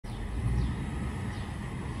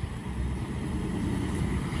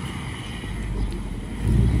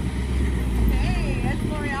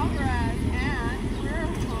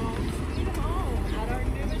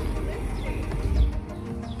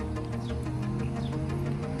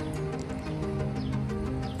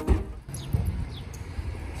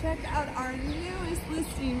check out our newest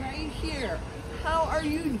listing right here. How are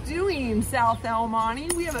you doing, South El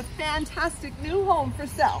Monte? We have a fantastic new home for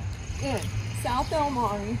sale in South El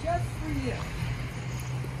Monte just for you.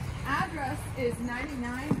 Address is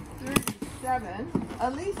 9937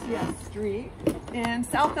 Alesia Street in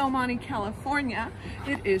South El Monte, California.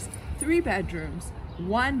 It is 3 bedrooms,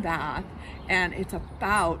 1 bath, and it's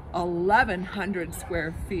about 1,100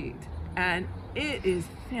 square feet. And it is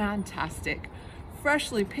fantastic.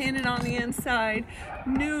 Freshly painted on the inside,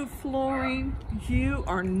 new flooring. You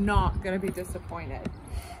are not going to be disappointed.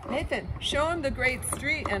 Nathan, show him the great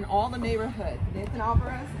street and all the neighborhood. Nathan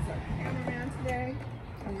Alvarez is our cameraman today,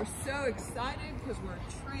 and we're so excited because we're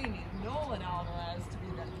training Nolan Alvarez to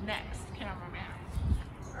be the next cameraman.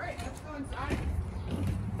 All right, let's go inside.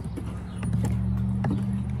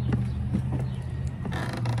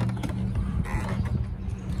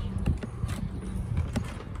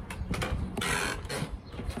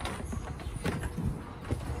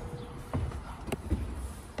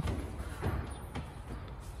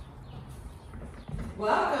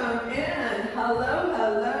 Welcome in. Hello,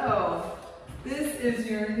 hello. This is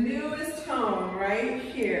your newest home right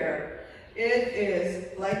here. It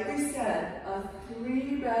is, like we said, a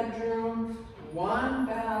 3 bedroom, 1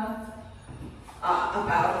 bath,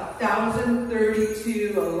 about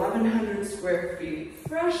 1,032, 1,100 square feet,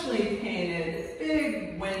 freshly painted,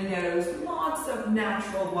 big windows, lots of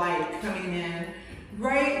natural light coming in.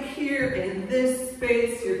 Right here in this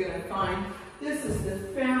space, you're going to find this is the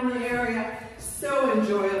family area. So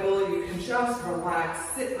enjoyable. You can just relax,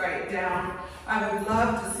 sit right down. I would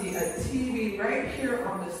love to see a TV right here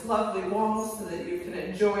on this lovely wall so that you can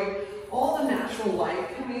enjoy all the natural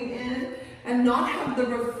light coming in and not have the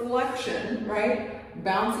reflection, right,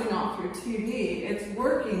 bouncing off your TV. It's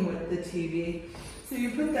working with the TV. So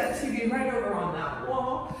you put that TV right over on that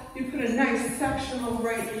wall. You put a nice sectional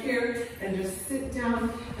right here and just sit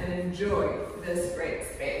down and enjoy this great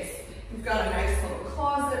space. You've got a nice little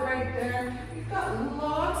closet right there. You've got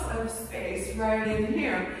lots of space right in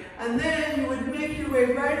here. And then you would make your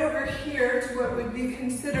way right over here to what would be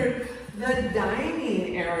considered the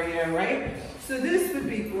dining area, right? So this would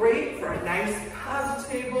be great for a nice pub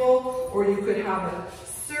table, or you could have a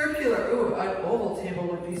circular, an oval table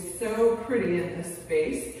would be so pretty in this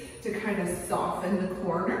space to kind of soften the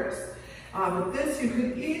corners. With this, you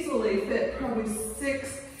could easily fit probably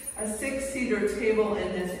a 6-seater table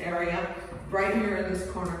in this area, right here in this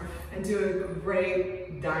corner, and do a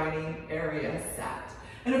great dining area set.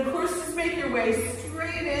 And of course, just make your way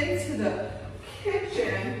straight into the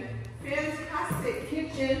kitchen. Fantastic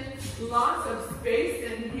kitchen, lots of space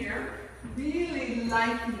in here. Really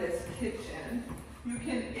like this kitchen. You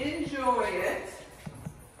can enjoy it,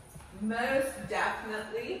 most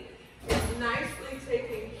definitely. It's nicely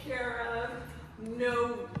taken care of.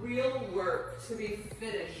 No real work to be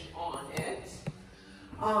finished on it.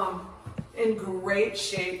 In great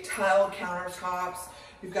shape, tile countertops.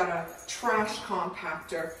 You've got a trash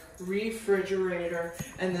compactor, refrigerator,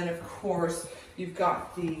 and then of course, you've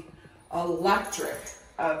got the electric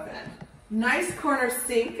oven. Nice corner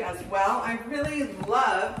sink as well. I really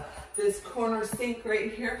love this corner sink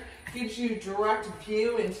right here. Gives you direct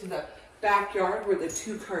view into the backyard where the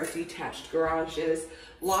 2-car detached garage is.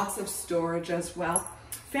 Lots of storage as well.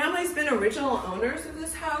 Family's been original owners of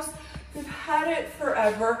this house. They've had it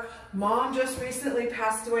forever. Mom just recently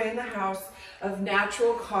passed away in the house of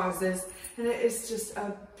natural causes, and it is just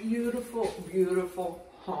a beautiful, beautiful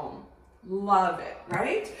home. Love it,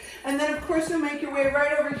 right? And then of course you'll make your way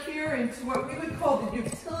right over here into what we would call the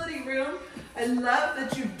utility room. I love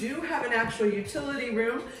that you do have an actual utility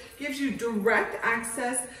room. Gives you direct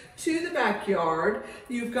access to the backyard.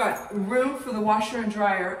 You've got room for the washer and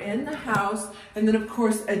dryer in the house, and then of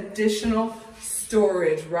course additional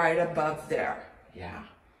storage right above there. Yeah,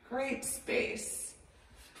 great space.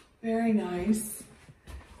 Very nice.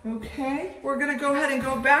 Okay, we're gonna go ahead and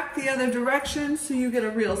go back the other direction so you get a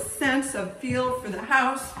real sense of feel for the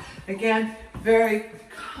house. Again, very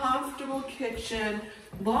comfortable kitchen,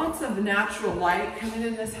 lots of natural light coming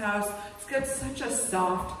in this house. It's got such a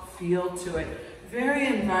soft feel to it. Very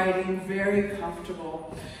inviting, very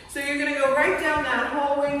comfortable. So you're gonna go right down that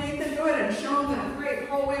hallway. Nathan, go ahead and show them that great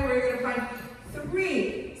hallway where you're gonna find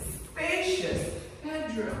 3 spacious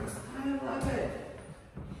bedrooms. I love it.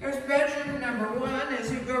 There's bedroom number 1 as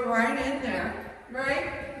you go right in there,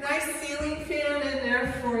 right? Nice ceiling fan in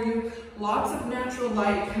there for you. Lots of natural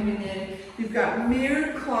light coming in. You've got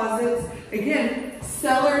mirrored closets. Again,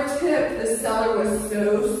 cellar tip. The seller was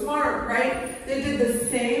so smart, right? They did the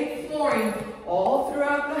same flooring all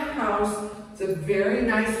throughout the house. It's a very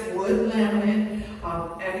nice wood laminate.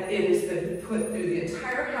 and it has been put through the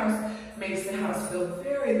entire house, makes the house feel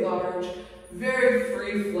very large, very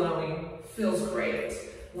free-flowing, feels great.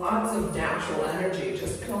 Lots of natural energy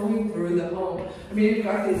just going through the home. I mean, you've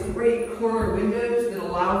got these great corner windows that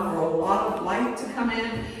allow for a lot of light to come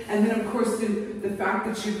in, and then of course the fact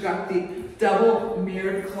that you've got the double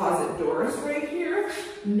mirrored closet doors right here.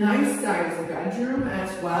 Nice size bedroom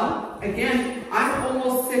as well. Again, I'm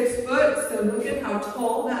almost 6 foot, so look at how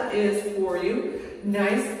tall that is for you.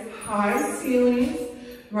 Nice high ceilings,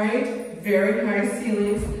 right? Very high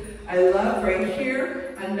ceilings. I love right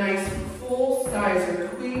here a nice full size or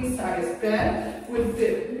queen size bed would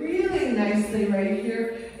fit really nicely right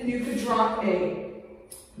here, and you could drop a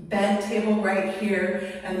bed table right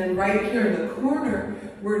here, and then right here in the corner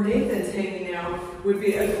where Nathan's hanging out would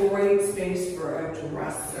be a great space for a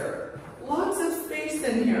dresser. Lots of space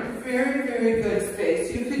in here, very, very good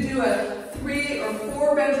space. You could do a 3 or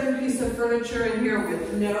 4 bedroom piece of furniture in here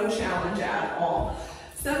with no challenge at all.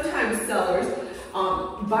 Sometimes sellers,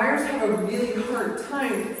 buyers have a really hard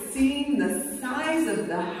time seeing the size of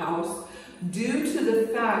the house due to the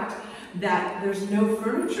fact that there's no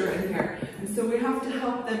furniture in here. And so we have to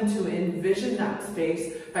help them to envision that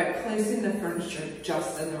space by placing the furniture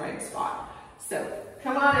just in the right spot. So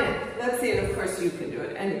come on in. Let's see, and of course you can do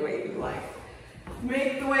it any way you like.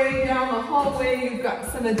 Make the way down the hallway. You've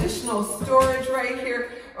got some additional storage right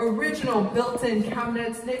here. Original built-in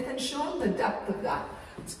cabinets. Nathan, show them the depth of that.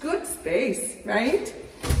 It's good space, right?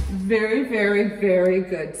 Very, very, very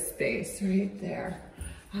good space right there.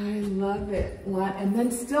 I love it. And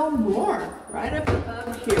then still more right up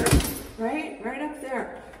above here, right? Right up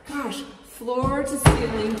there. Gosh, floor to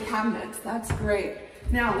ceiling cabinets. That's great.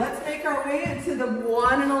 Now let's make our way into the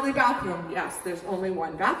one and only bathroom. Yes, there's only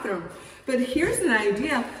one bathroom. But here's an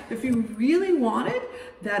idea. If you really wanted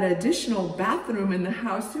that additional bathroom in the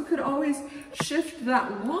house, you could always shift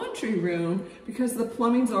that laundry room because the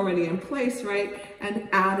plumbing's already in place, right? And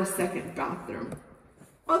add a second bathroom.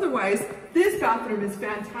 Otherwise, this bathroom is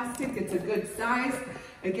fantastic. It's a good size.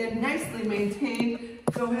 Again, nicely maintained.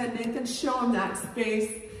 Go ahead, Nathan, show them that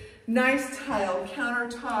space. Nice tile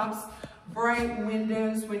countertops, bright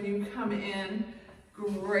windows when you come in.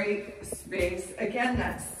 Great space. Again,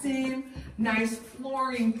 that same nice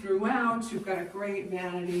flooring throughout. You've got a great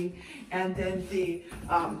vanity. And then the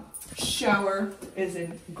shower is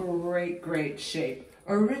in great, great shape.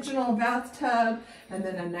 Original bathtub, and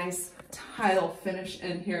then a nice tile finish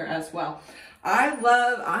in here as well.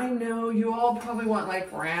 I know you all probably want like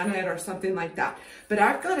granite or something like that, but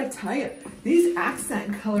I've got to tell you, these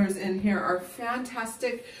accent colors in here are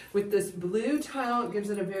fantastic. With this blue tile, it gives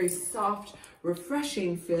it a very soft,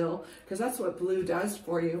 refreshing feel, because that's what blue does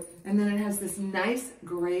for you. And then it has this nice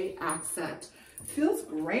gray accent. Feels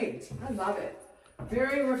great. I love it.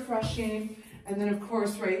 Very refreshing. And then of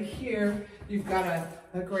course right here, you've got a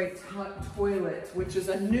great toilet, which is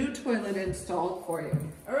a new toilet installed for you.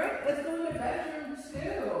 All right, let's go into bedroom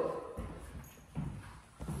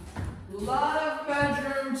 2. Love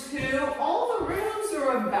bedroom 2. All the rooms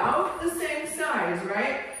are about the same size,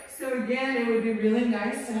 right? So again, it would be really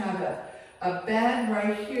nice to have a bed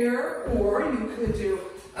right here, or you could do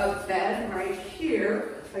a bed right here.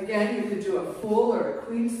 Again, you could do a full or a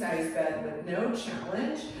queen size bed with no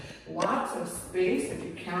challenge. Lots of space if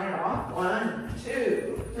you count it off. 1,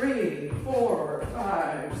 2, 3, 4,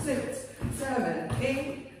 5, 6, 7,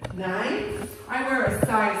 8, 9. I wear a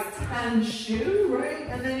size 10 shoe, right?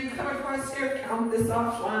 And then you come across here, count this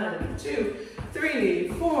off. 1, 2, 3,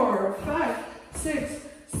 4, 5, 6,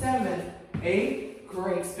 7, 8.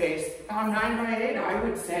 Great space. About 9 by 8, I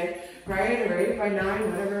would say, right? Or 8 by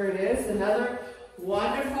 9, whatever it is. Another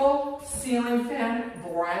wonderful ceiling fan,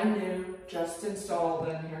 brand new, just installed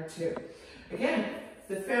in here too. Again,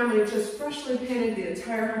 the family just freshly painted the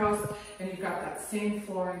entire house, and you've got that same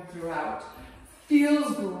flooring throughout.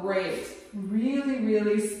 Feels great. Really,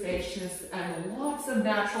 really spacious, and lots of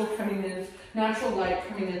natural light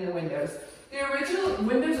coming in the windows. The original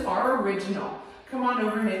windows are original. Come on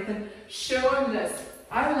over, Nathan. Show them this.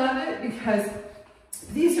 I love it because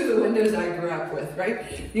these are the windows I grew up with,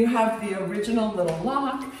 right? You have the original little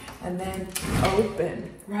lock and then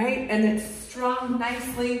open, right? And it's strung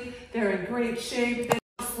nicely. They're in great shape. They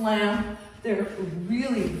don't slam. They're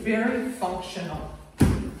really very functional.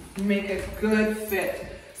 You make a good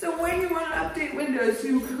fit. So when you want to update windows,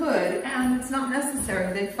 you could, and it's not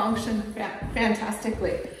necessary. They function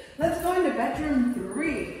fantastically. Let's go into bedroom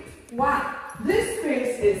 3. Wow, this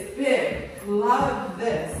space is big. Love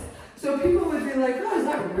this. So people would be like, oh, is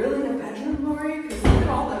that really a bedroom, Lori? Because look at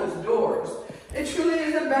all those doors. It truly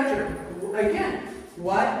is a bedroom. Again,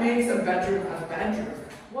 what makes a bedroom a bedroom?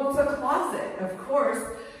 Well, it's a closet, of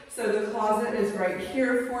course. So the closet is right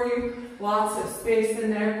here for you. Lots of space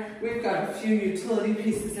in there. We've got a few utility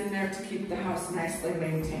pieces in there to keep the house nicely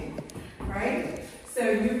maintained, right? So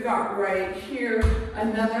you've got right here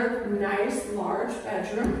another nice large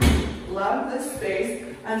bedroom. Love this space.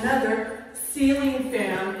 Another ceiling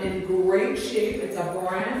fan in great shape. It's a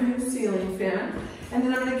brand new ceiling fan. And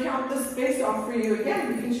then I'm going to count this space off for you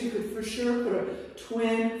again because you could for sure put a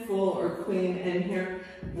twin, full, or queen in here.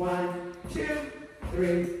 1, 2,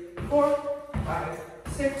 3, 4, 5,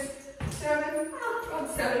 6, 7,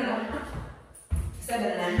 about 7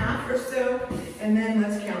 and a half or so. And then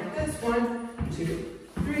let's count this. 1, 2,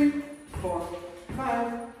 3, 4,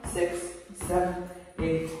 5, 6, 7,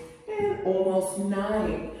 8, and almost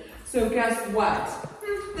 9. So guess what?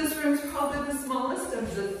 This room's probably the smallest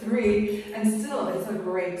of the 3, and still it's a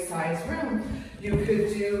great size room. You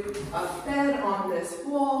could do a bed on this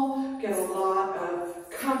wall, get a lot of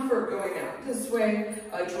comfort going out this way.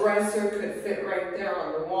 A dresser could fit right there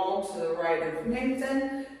on the wall to the right of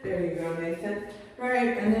Nathan. There you go, Nathan.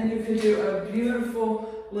 Right, and then you could do a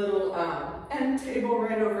beautiful little end table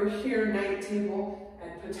right over here, night table,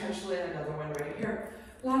 and potentially another one right here.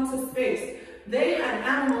 Lots of space. They had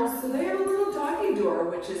animals, so they have a little doggy door,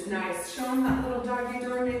 which is nice. Show them that little doggy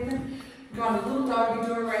door, Nathan. Got a little doggy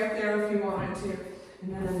door right there if you wanted to.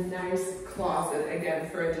 And then a nice closet,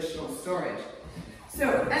 again, for additional storage. So,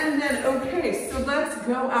 and then, okay, so let's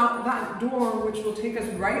go out that door, which will take us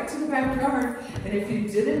right to the backyard. And if you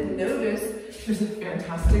didn't notice, there's a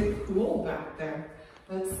fantastic pool back there.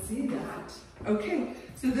 Let's see that. Okay,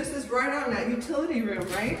 so this is right on that utility room,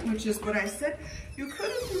 right? Which is what I said. You could,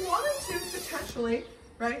 if you wanted to, potentially,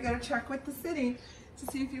 right? You gotta check with the city to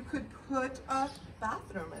see if you could put a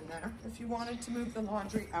bathroom in there if you wanted to move the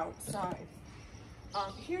laundry outside.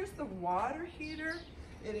 Here's the water heater.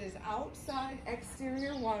 It is outside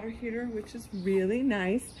exterior water heater, which is really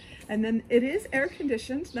nice. And then it is air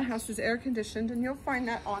conditioned. The house is air conditioned, and you'll find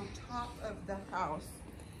that on top of the house.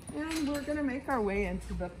 And we're gonna make our way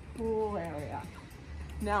into the pool area.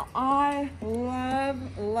 Now, I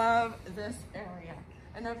love this area.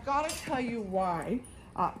 And I've gotta tell you why.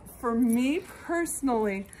 For me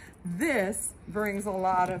personally, this brings a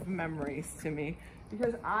lot of memories to me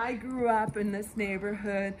because I grew up in this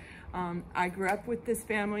neighborhood. I grew up with this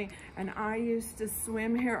family, and I used to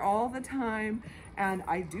swim here all the time. And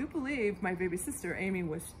I do believe my baby sister, Amy,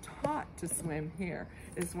 was taught to swim here,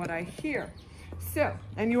 is what I hear. So,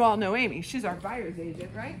 and you all know Amy, she's our buyer's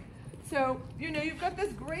agent, right? So, you know, you've got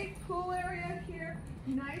this great pool area here,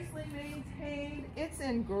 nicely maintained. It's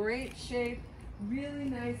in great shape, really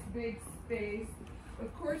nice big space.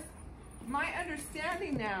 Of course, my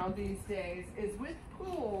understanding now these days is with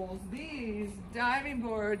pools, these diving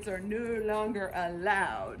boards are no longer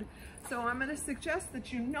allowed. So I'm gonna suggest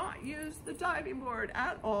that you not use the diving board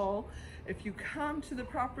at all. If you come to the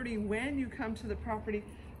property, when you come to the property,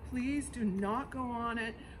 please do not go on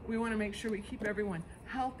it. We wanna make sure we keep everyone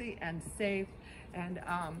healthy and safe and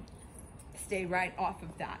stay right off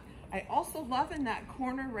of that. I also love in that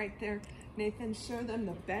corner right there, Nathan, show them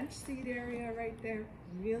the bench seat area right there.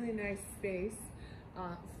 Really nice space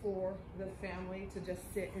for the family to just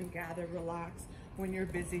sit and gather, relax when you're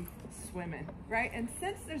busy swimming, right? And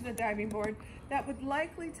since there's a diving board, that would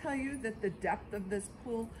likely tell you that the depth of this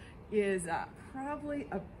pool is probably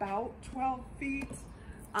about 12 feet.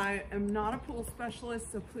 I am not a pool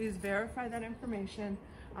specialist, so please verify that information,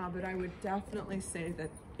 but I would definitely say that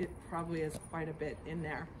it probably is quite a bit in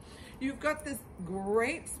there. You've got this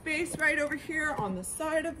great space right over here on the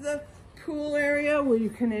side of the pool area where you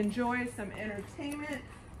can enjoy some entertainment.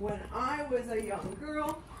 When I was a young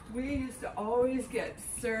girl, we used to always get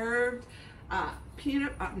served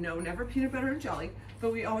never peanut butter and jelly,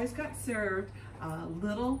 but we always got served a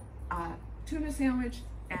little tuna sandwich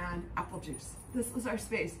and apple juice. This was our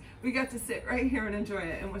space. We got to sit right here and enjoy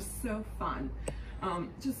it. It was so fun.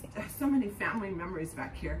 Just so many family memories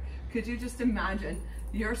back here. Could you just imagine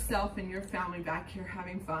yourself and your family back here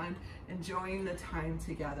having fun, enjoying the time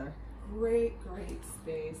together? Great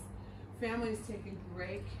space. Families taking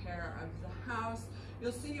great care of the house.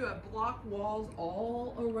 You'll see you have block walls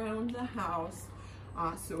all around the house.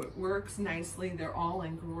 So it works nicely. They're all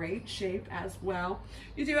in great shape as well.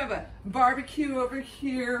 You do have a barbecue over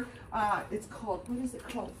here. It's called, what is it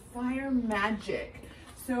called? Fire Magic.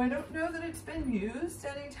 So I don't know that it's been used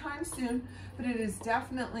anytime soon, but it is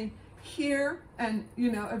definitely here and,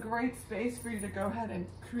 you know, a great space for you to go ahead and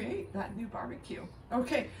create that new barbecue.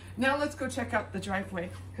 Okay, now let's go check out the driveway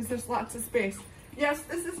because there's lots of space. Yes,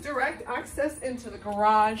 this is direct access into the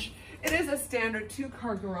garage. It is a standard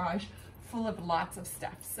 2-car garage, full of lots of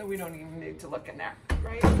stuff, so we don't even need to look in there,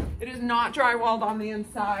 right? It is not drywalled on the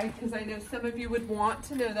inside, because I know some of you would want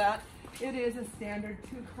to know that. It is a standard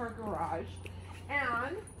 2-car garage.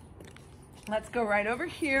 And let's go right over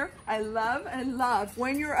here. I love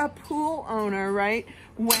when you're a pool owner, right?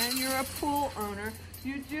 When you're a pool owner,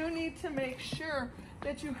 you do need to make sure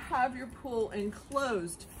that you have your pool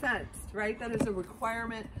enclosed, fenced, right? That is a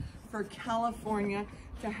requirement for California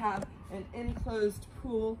to have an enclosed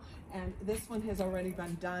pool, and this one has already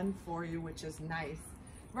been done for you, which is nice.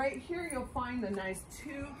 Right here you'll find the nice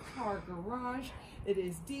 2-car garage. It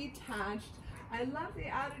is detached. I love the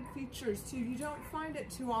added features too. You don't find it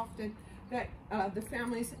too often that the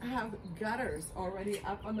families have gutters already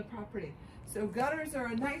up on the property. So gutters are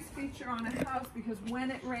a nice feature on a house, because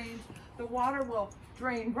when it rains, the water will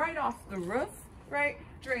drain right off the roof, right?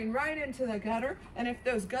 Drain right into the gutter. And if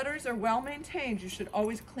those gutters are well maintained, you should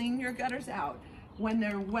always clean your gutters out. When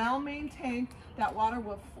they're well maintained, that water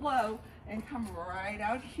will flow and come right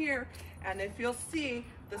out here. And if you'll see,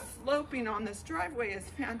 the sloping on this driveway is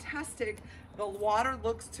fantastic. The water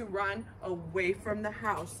looks to run away from the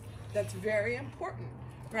house. That's very important,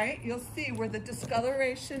 right? You'll see where the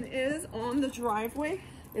discoloration is on the driveway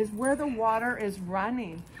is where the water is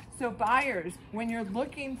running. So buyers, when you're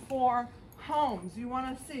looking for homes, you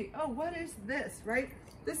want to see, oh, what is this, right?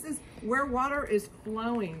 This is where water is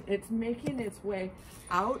flowing. It's making its way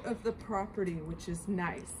out of the property, which is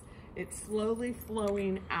nice. It's slowly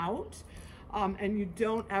flowing out, and you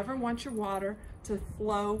don't ever want your water to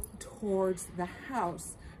flow towards the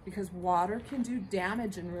house, because water can do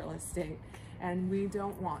damage in real estate, and we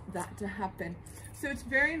don't want that to happen. So it's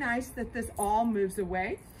very nice that this all moves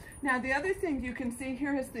away. Now, the other thing you can see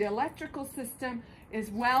here is the electrical system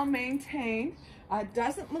is well maintained.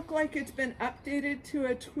 Doesn't look like it's been updated to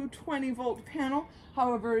a 220 volt panel.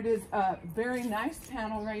 However, it is a very nice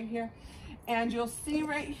panel right here. And you'll see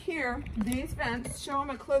right here, these vents, show them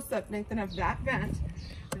a close-up, Nathan, of that vent.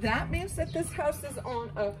 That means that this house is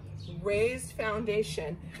on a raised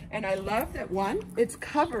foundation. And I love that, one, it's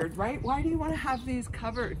covered, right? Why do you want to have these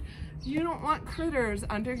covered? You don't want critters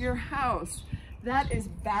under your house. That is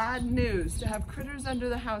bad news. To have critters under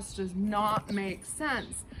the house does not make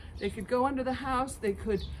sense. They could go under the house, they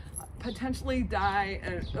could potentially die,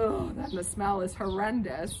 and oh, then the smell is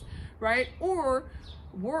horrendous, right? Or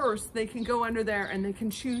worse, they can go under there and they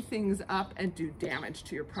can chew things up and do damage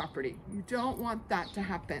to your property. You don't want that to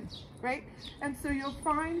happen, right? And so you'll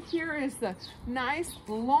find here is the nice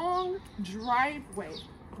long driveway,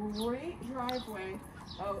 great driveway.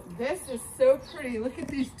 Oh, this is so pretty. Look at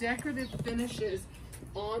these decorative finishes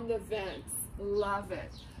on the vents. Love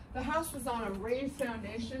it. The house is on a raised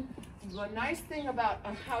foundation. The nice thing about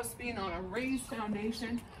a house being on a raised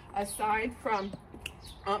foundation, aside from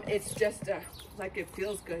it's just like it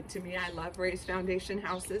feels good to me. I love raised foundation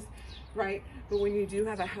houses, right? But when you do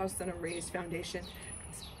have a house on a raised foundation,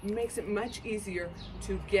 it makes it much easier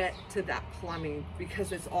to get to that plumbing,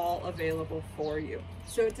 because it's all available for you.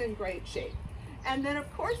 So it's in great shape. And then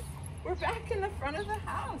of course, we're back in the front of the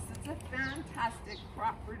house. It's a fantastic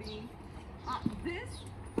property. This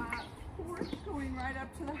porch going right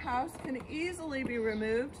up to the house can easily be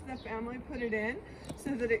removed. The family put it in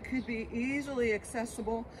so that it could be easily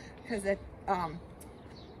accessible, because at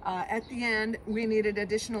the end, we needed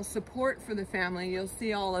additional support for the family. You'll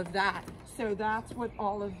see all of that. So that's what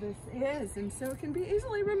all of this is. And so it can be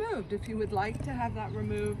easily removed if you would like to have that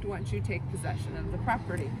removed once you take possession of the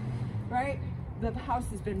property, right? The house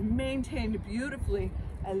has been maintained beautifully.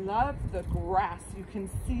 I love the grass. You can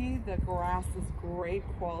see the grass is great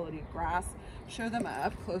quality grass. Show them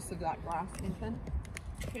up close of that grass, Nathan.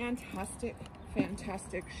 Fantastic,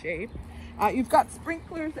 fantastic shape. You've got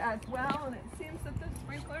sprinklers as well, and it seems that the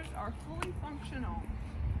sprinklers are fully functional.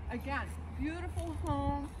 Again, beautiful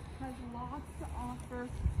home, has lots to offer.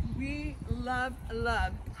 We love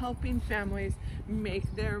helping families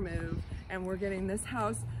make their move, and we're getting this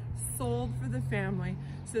house sold for the family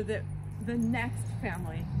so that the next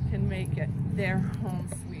family can make it their home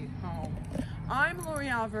sweet home. I'm Lori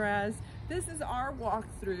Alvarez. This is our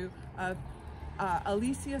walkthrough of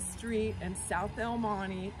Alesia Street in South El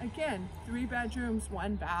Monte. Again, 3 bedrooms,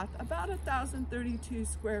 1 bath, about 1,032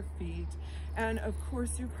 square feet. And of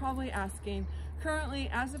course, you're probably asking, currently,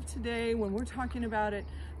 as of today, when we're talking about it,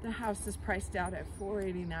 the house is priced out at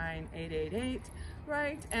 $489,888,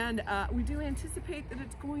 right? And we do anticipate that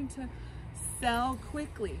it's going to sell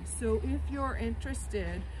quickly. So if you're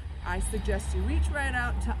interested, I suggest you reach right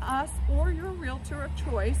out to us or your realtor of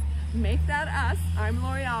choice. Make that us. I'm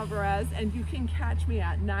Lori Alvarez, and you can catch me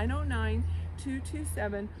at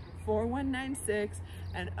 909-227-4196.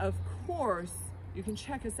 And of course, you can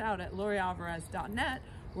check us out at lorialvarez.net,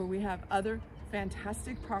 where we have other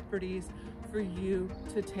fantastic properties for you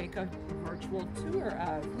to take a virtual tour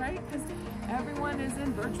of, right? Because everyone is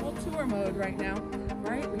in virtual tour mode right now,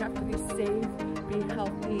 right? We have to be safe, be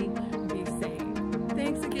healthy, be sane.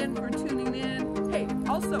 Thanks again for tuning in. Hey,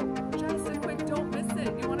 also,